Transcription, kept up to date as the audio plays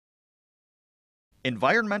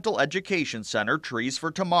Environmental Education Center Trees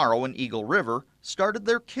for Tomorrow in Eagle River started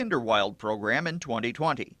their KinderWild program in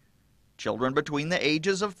 2020. Children between the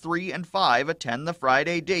ages of 3 and 5 attend the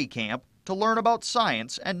Friday day camp to learn about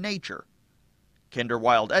science and nature.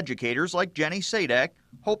 KinderWild educators like Jenny Sadak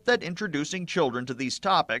hope that introducing children to these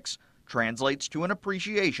topics translates to an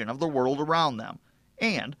appreciation of the world around them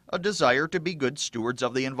and a desire to be good stewards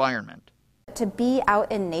of the environment. To be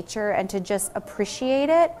out in nature and to just appreciate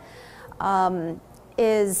it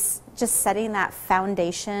is just setting that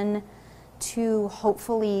foundation to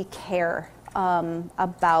hopefully care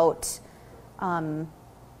about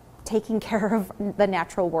taking care of the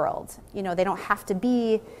natural world. You know, they don't have to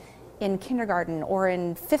be in kindergarten or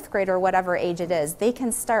in 5th grade or whatever age it is. They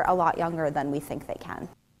can start a lot younger than we think they can.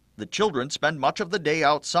 The children spend much of the day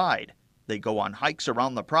outside. They go on hikes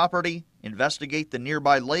around the property, investigate the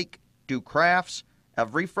nearby lake, do crafts,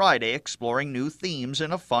 every Friday exploring new themes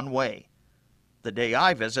in a fun way. The day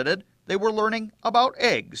I visited, they were learning about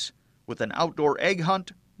eggs with an outdoor egg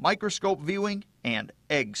hunt, microscope viewing, and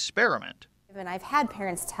egg-speriment. And I've had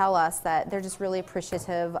parents tell us that they're just really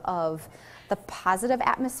appreciative of the positive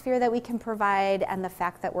atmosphere that we can provide and the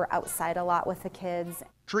fact that we're outside a lot with the kids.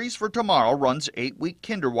 Trees for Tomorrow runs 8-week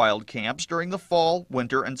KinderWild camps during the fall,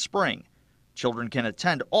 winter, and spring. Children can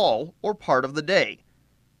attend all or part of the day.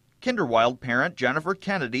 KinderWild parent Jennifer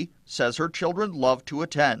Kennedy says her children love to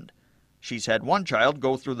attend. She's had one child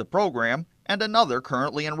go through the program and another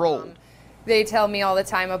currently enrolled. They tell me all the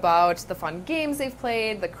time about the fun games they've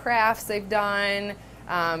played, the crafts they've done,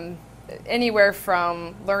 anywhere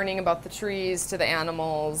from learning about the trees to the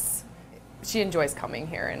animals. She enjoys coming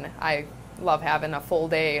here, and I love having a full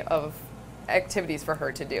day of activities for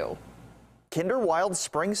her to do. KinderWild's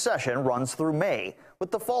spring session runs through May,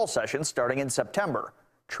 with the fall session starting in September.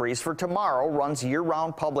 Trees for Tomorrow runs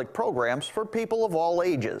year-round public programs for people of all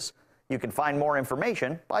ages. You can find more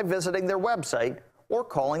information by visiting their website or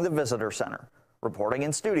calling the Visitor Center. Reporting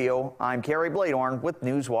in studio, I'm Kerry Bladorn with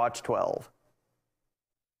Newswatch 12.